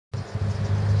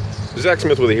Zach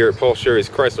Smith with you here at Paul Sherry's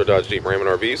Chrysler Dodge Jeep Ram and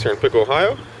RVs here in Piqua,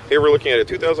 Ohio. Here we're looking at a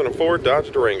 2004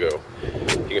 Dodge Durango.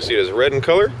 You can see it as red in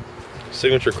color,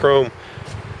 signature chrome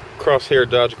crosshair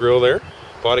Dodge grille there,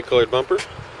 body colored bumper,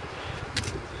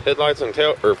 headlights and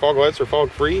tail or fog lights are fog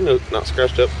free, not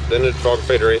scratched up, dented, fog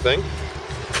fade or anything.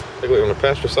 Take a look on the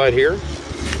passenger side here.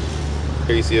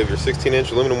 Here you see you have your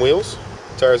 16-inch aluminum wheels.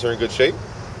 Tires are in good shape.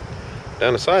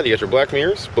 Down the side you got your black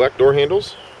mirrors, black door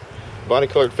handles, body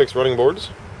colored fixed running boards,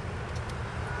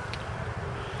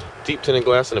 deep tinted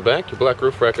glass in the back, your black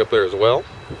roof rack up there as well.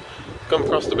 Come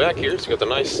across the back here, so you got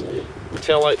the nice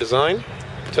tail light design.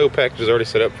 Tow package is already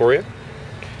set up for you.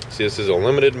 See, this is a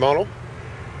limited model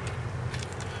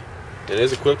and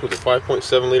is equipped with a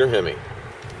 5.7 liter Hemi.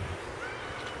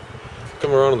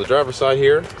 Come around on the driver's side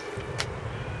here.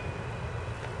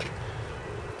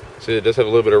 See, it does have a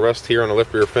little bit of rust here on the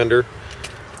left rear fender.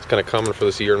 It's kind of common for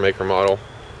this year and maker model,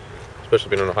 especially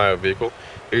being an Ohio vehicle.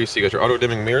 Here you see you got your auto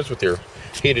dimming mirrors with your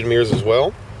heated mirrors as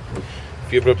well.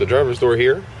 If you open up the driver's door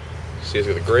here, see it's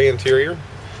got a gray interior,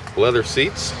 leather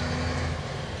seats.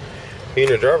 In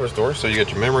your driver's door, so you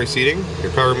got your memory seating,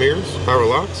 your power mirrors, power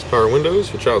locks, power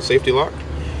windows, your child safety lock,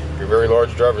 your very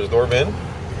large driver's door bin.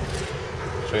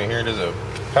 Show you here it is a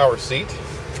power seat.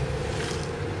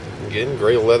 Again,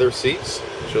 gray leather seats.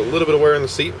 Show a little bit of wear in the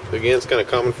seat. Again, it's kind of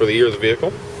common for the year of the vehicle.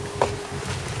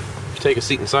 If you take a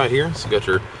seat inside here, so you got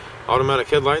your automatic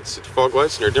headlights, your fog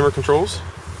lights, and your dimmer controls.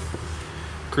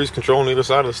 Cruise control on either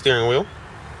side of the steering wheel.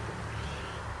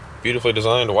 Beautifully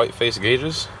designed white face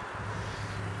gauges.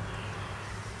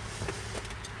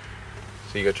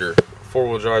 So you got your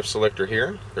four-wheel drive selector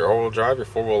here, your all-wheel drive, your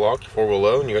four-wheel lock, your four-wheel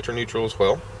low, and you got your neutral as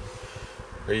well.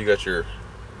 Here you got your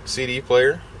CD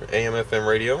player, your AM/FM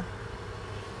radio.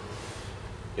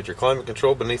 Get your climate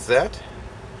control beneath that,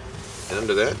 and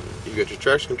under that you got your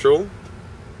traction control,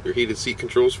 your heated seat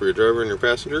controls for your driver and your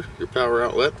passenger, your power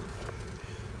outlet,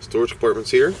 storage compartments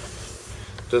here.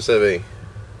 It does have a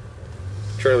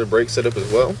trailer brake setup as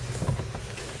well.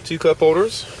 Two cup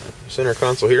holders, center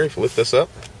console here. If you lift this up,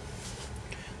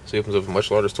 so it opens up a much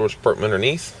larger storage compartment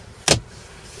underneath.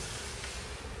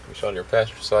 You show on your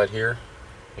passenger side here.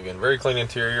 Again, very clean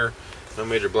interior, no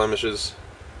major blemishes.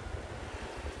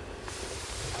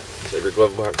 Save your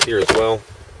glove box here as well.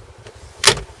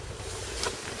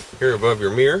 Here above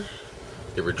your mirror,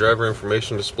 you have your driver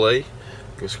information display. You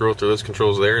can scroll through those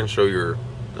controls there and show your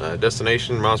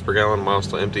destination, miles per gallon, miles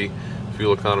to empty,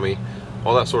 fuel economy,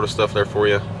 all that sort of stuff there for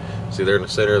you. See there in the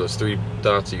center, those three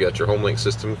dots, you got your home link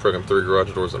system, program 3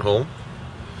 garage doors at home.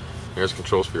 Here's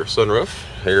controls for your sunroof.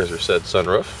 Here's your said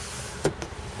sunroof.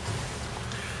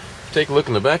 Take a look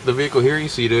in the back of the vehicle here. You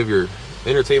see you have your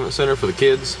entertainment center for the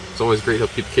kids. It's always great to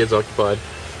help keep the kids occupied.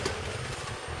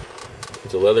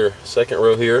 It's a leather second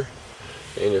row here,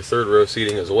 and your third row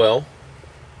seating as well.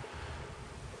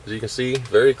 As you can see,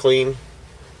 very clean,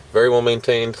 very well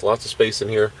maintained, lots of space in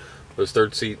here. Those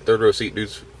third row seat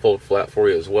dudes fold flat for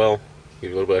you as well. Give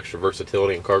you a little bit extra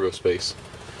versatility and cargo space.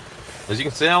 As you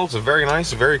can tell, it's a very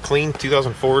nice, very clean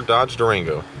 2004 Dodge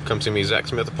Durango. Come see me, Zach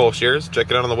Smith at Paul Sherry's. Check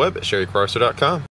it out on the web at sherrychrysler.com.